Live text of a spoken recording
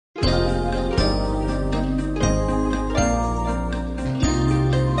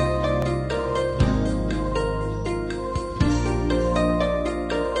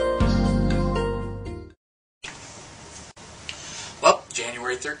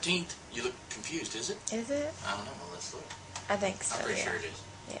13th. You look confused, is it? Is it? I don't know. Well, let's look. I think so, I'm pretty sure it is.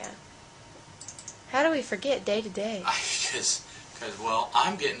 Yeah. How do we forget day to day? Because, well,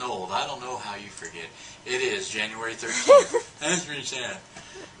 I'm getting old. I don't know how you forget. It is January 13th. That's pretty sad.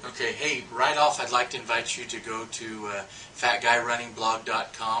 Okay, hey, right off, I'd like to invite you to go to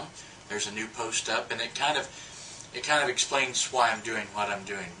fatguyrunningsblog.com. There's a new post up, and it kind of explains why I'm doing what I'm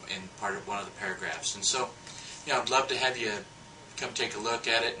doing in part of one of the paragraphs. And so, I'd love to have you come take a look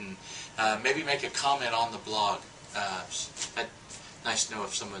at it and maybe make a comment on the blog. Nice to know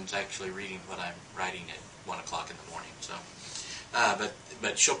if someone's actually reading what I'm writing at 1 o'clock in the morning. So,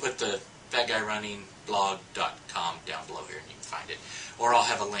 but she'll put the fatguyrunningsblog.com down below here, and you can find it. Or I'll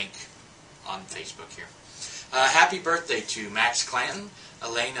have a link on Facebook here. Happy birthday to Max Clanton,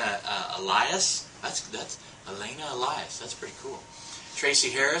 Elena Elias. That's Elena Elias. That's pretty cool. Tracy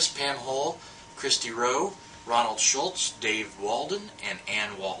Harris, Pam Hohl, Kristi Rowe, Ronald Shultz, Dave Walden, and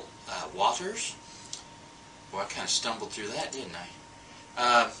Ann Waters. Boy, I kind of stumbled through that, didn't I?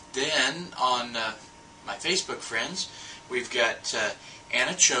 Then on my Facebook friends, we've got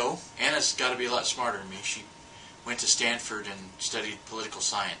Anna Cho. Anna's got to be a lot smarter than me. She went to Stanford and studied political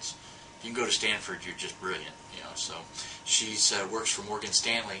science. If you can go to Stanford, you're just brilliant, So she's works for Morgan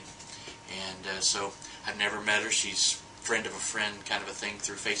Stanley, and so I've never met her. She's friend of a friend, kind of a thing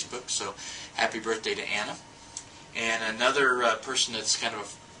through Facebook. So happy birthday to Anna. And another person that's kind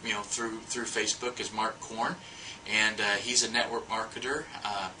of through Facebook is Mark Korn, and he's a network marketer.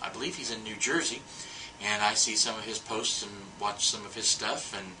 I believe he's in New Jersey, and I see some of his posts and watch some of his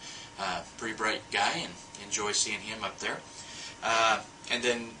stuff, and pretty bright guy, and enjoy seeing him up there. And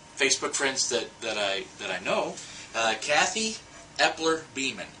then Facebook friends that I know, Kathy Epler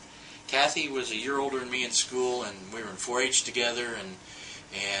Beeman. Kathy was a year older than me in school, and we were in 4-H together, and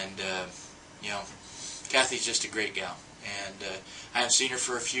Kathy's just a great gal. And I haven't seen her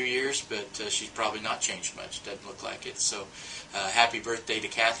for a few years, but she's probably not changed much. Doesn't look like it. So happy birthday to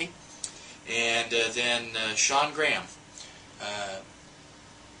Kathy. And then Sean Graham.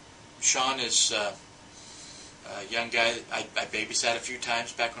 Sean is a young guy that I babysat a few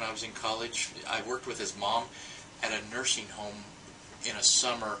times back when I was in college. I worked with his mom at a nursing home in a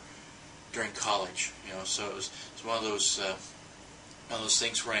summer during college. So it was one of those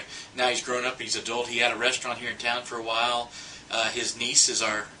things where now he's grown up, he's adult. He had a restaurant here in town for a while. His niece is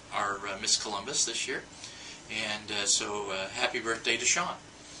our Miss Columbus this year, and so happy birthday to Sean.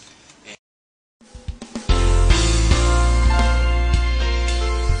 And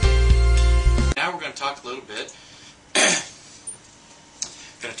now we're going to talk a little bit.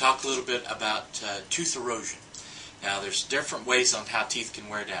 About tooth erosion. Now there's different ways on how teeth can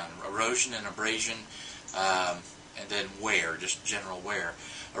wear down: erosion and abrasion. And then wear, just general wear.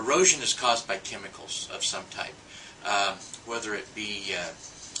 Erosion is caused by chemicals of some type, whether it be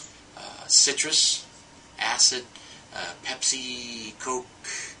citrus, acid, Pepsi, Coke,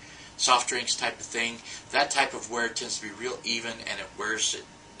 soft drinks type of thing. That type of wear tends to be real even, and it wears it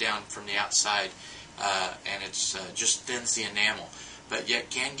down from the outside, and it's just thins the enamel, but yet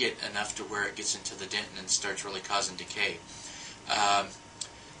can get enough to where it gets into the dentin and starts really causing decay. Like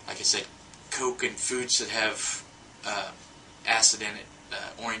I said, Coke and foods that have acid in it,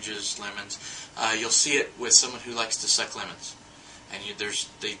 oranges, lemons. You'll see it with someone who likes to suck lemons, and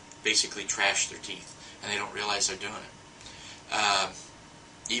they basically trash their teeth, and they don't realize they're doing it.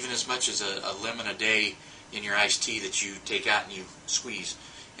 Even as much as a lemon a day in your iced tea that you take out and you squeeze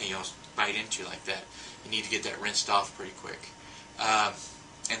and bite into like that, you need to get that rinsed off pretty quick. And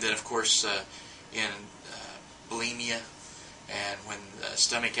then, of course, in bulimia, and when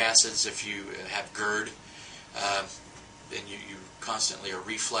stomach acids, if you have GERD, then you constantly, or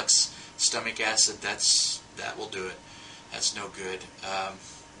reflux stomach acid, that will do it. That's no good.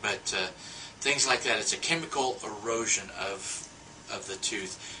 But things like that, it's a chemical erosion of the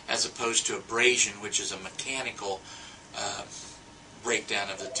tooth, as opposed to abrasion, which is a mechanical breakdown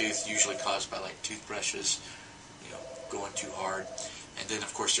of the tooth, usually caused by like toothbrushes, going too hard. And then,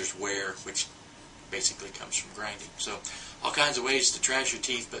 of course, there's wear, which basically comes from grinding. So all kinds of ways to trash your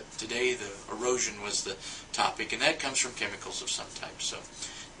teeth, but today the erosion was the topic, and that comes from chemicals of some type. So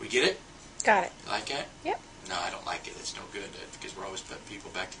we get it? Got it. Like that? Yep. No, I don't like it. It's no good, because we're always putting people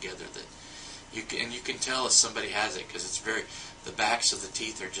back together that you can tell if somebody has it, because the backs of the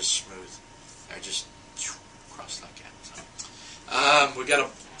teeth are just smooth. They're just crossed like that. So, we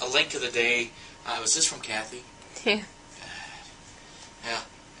got a link of the day. Was this from Kathy? Yeah. Yeah.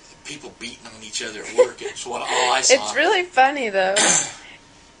 People beating on each other at work. It's all I saw. It's really funny, though.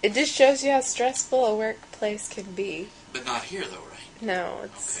 It just shows you how stressful a workplace can be. But not here, though, right? No,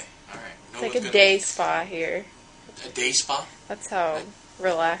 it's okay. All right. It's like a day spa here. A day spa? That's how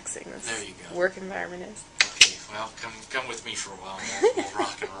relaxing this There you go. work environment is. Okay, well, come with me for a while. We'll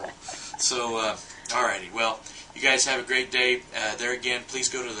rock and roll. So, alrighty. Well, you guys have a great day. There again, please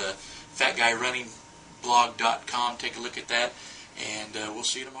go to the fatguyrunning.blog.com. Take a look at that, and we'll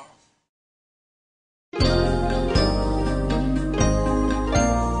see you tomorrow.